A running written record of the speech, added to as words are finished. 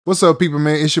What's up, people,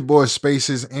 man? It's your boy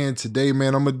Spaces, and today,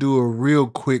 man, I'm gonna do a real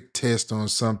quick test on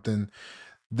something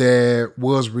that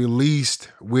was released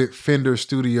with Fender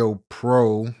Studio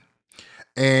Pro,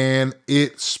 and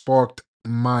it sparked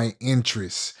my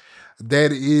interest.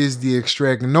 That is the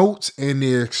extract notes and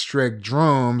the extract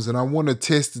drums, and I want to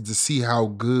test it to see how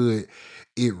good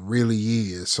it really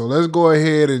is. So let's go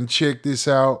ahead and check this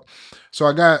out. So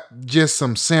I got just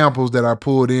some samples that I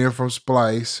pulled in from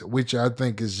Splice, which I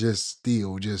think is just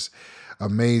still just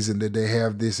amazing that they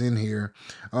have this in here.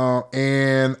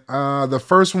 And the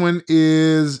first one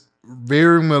is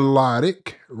very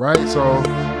melodic, right? So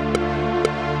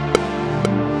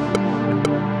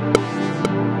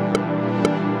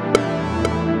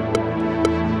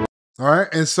all right,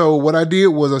 and so what I did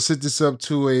was I set this up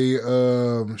to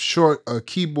a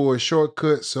keyboard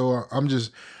shortcut. So I'm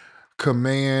just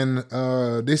command.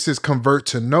 This is convert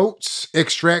to notes,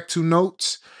 extract to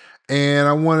notes, and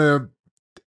I want to.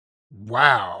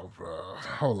 Wow, bro.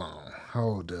 Hold on,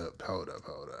 hold up.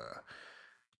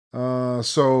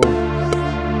 So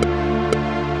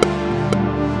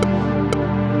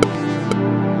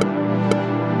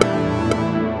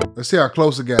let's see how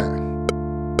close it got.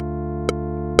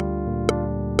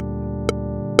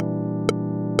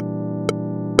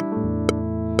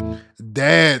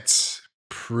 That's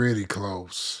pretty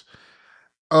close.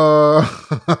 Uh,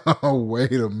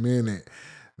 wait a minute.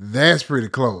 That's pretty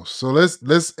close. So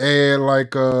let's add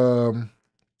like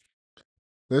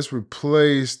let's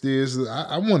replace this.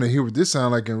 I want to hear what this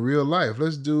sound like in real life.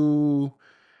 Let's do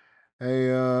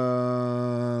a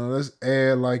let's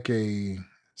add like a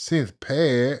synth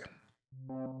pad.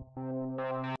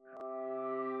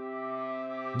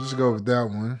 Just go with that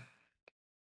one.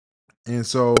 And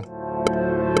so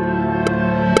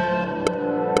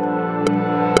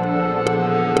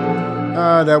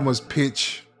that was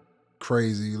pitch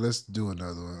crazy. Let's do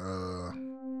another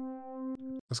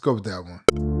one. Let's go with that one.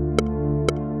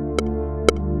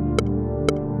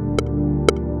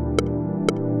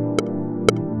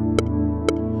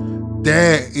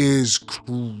 That is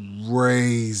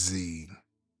crazy.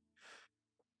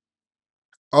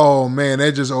 Oh man,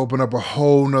 that just opened up a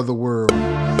whole nother world.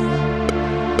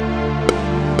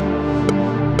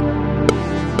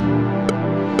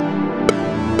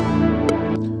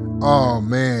 Oh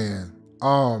man.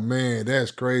 Oh man, that's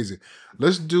crazy.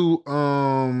 Let's do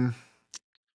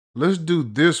let's do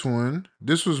this one.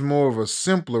 This was more of a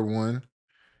simpler one.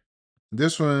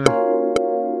 This one.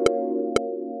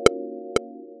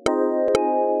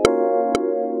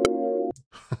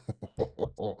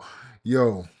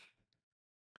 Yo.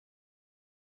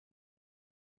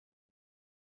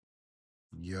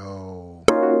 Yo.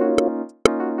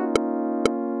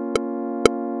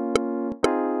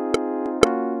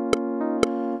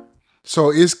 So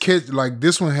it's like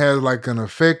this one has like an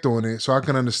effect on it, so I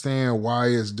can understand why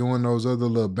it's doing those other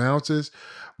little bounces.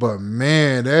 But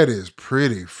man, that is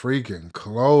pretty freaking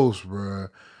close, bro.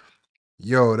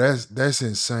 Yo, that's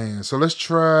insane. So let's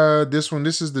try this one.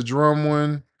 This is the drum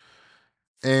one,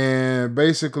 and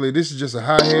basically this is just a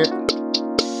hi hat.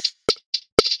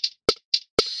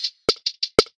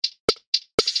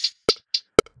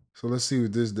 So let's see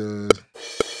what this does.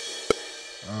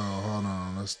 Oh, hold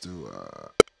on. Let's do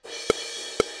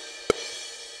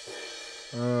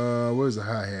where's the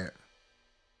hi hat?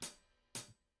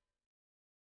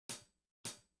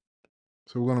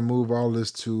 So we're gonna move all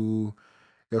this to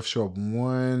F sharp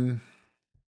 1.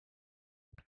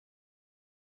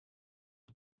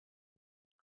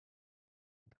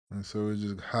 And so we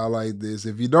just highlight this.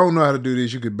 If you don't know how to do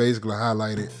this, you could basically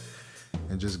highlight it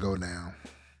and just go down.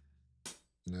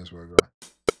 And that's where I go.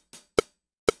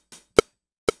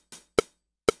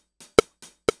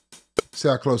 See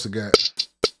how close it got.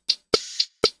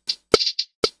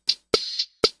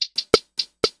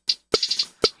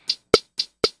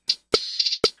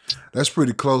 That's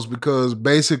pretty close because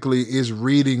basically it's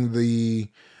reading the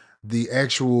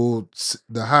actual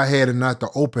the hi-hat and not the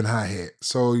open hi-hat.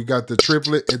 So you got the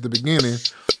triplet at the beginning,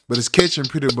 but it's catching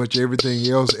pretty much everything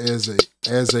else as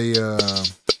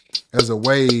a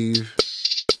wave.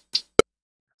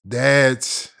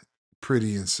 That's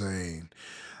pretty insane.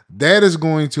 That is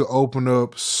going to open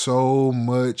up so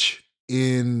much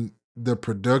in the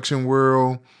production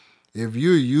world. If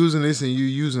you're using this and you're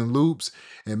using loops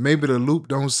and maybe the loop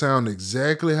don't sound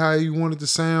exactly how you want it to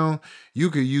sound,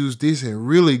 you could use this and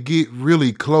really get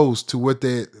really close to what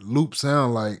that loop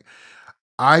sound like.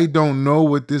 I don't know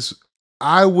what this,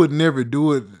 I would never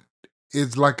do it.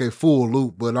 It's like a full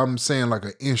loop, but I'm saying like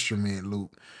an instrument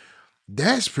loop.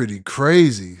 That's pretty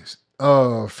crazy.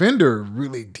 Fender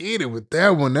really did it with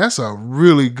that one. That's a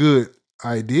really good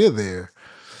idea there.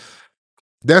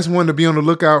 that's one to be on the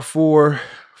lookout for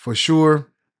sure.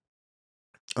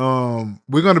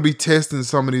 We're gonna be testing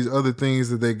some of these other things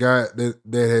that they got that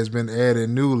has been added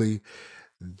newly.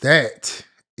 That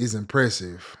is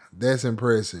impressive. That's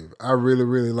impressive. I really,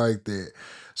 really like that.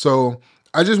 So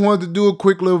I just wanted to do a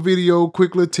quick little video,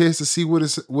 quick little test to see what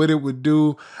it would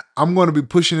do. I'm going to be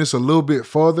pushing this a little bit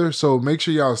further, so make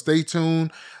sure y'all stay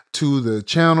tuned to the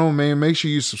channel, man. Make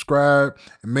sure you subscribe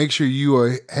and make sure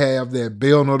you have that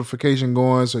bell notification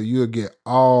going so you'll get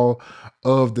all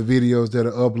of the videos that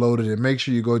are uploaded. And make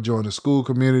sure you go join the school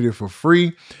community for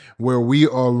free, where we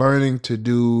are learning to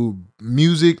do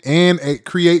music and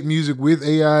create music with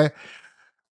AI,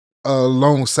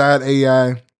 alongside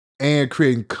AI, and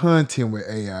creating content with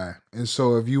AI. And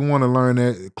so if you want to learn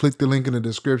that, click the link in the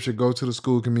description, go to the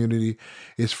school community.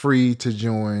 It's free to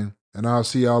join. And I'll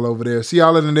see y'all over there. See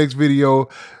y'all in the next video.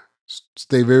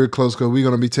 Stay very close because we're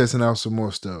going to be testing out some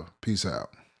more stuff. Peace out.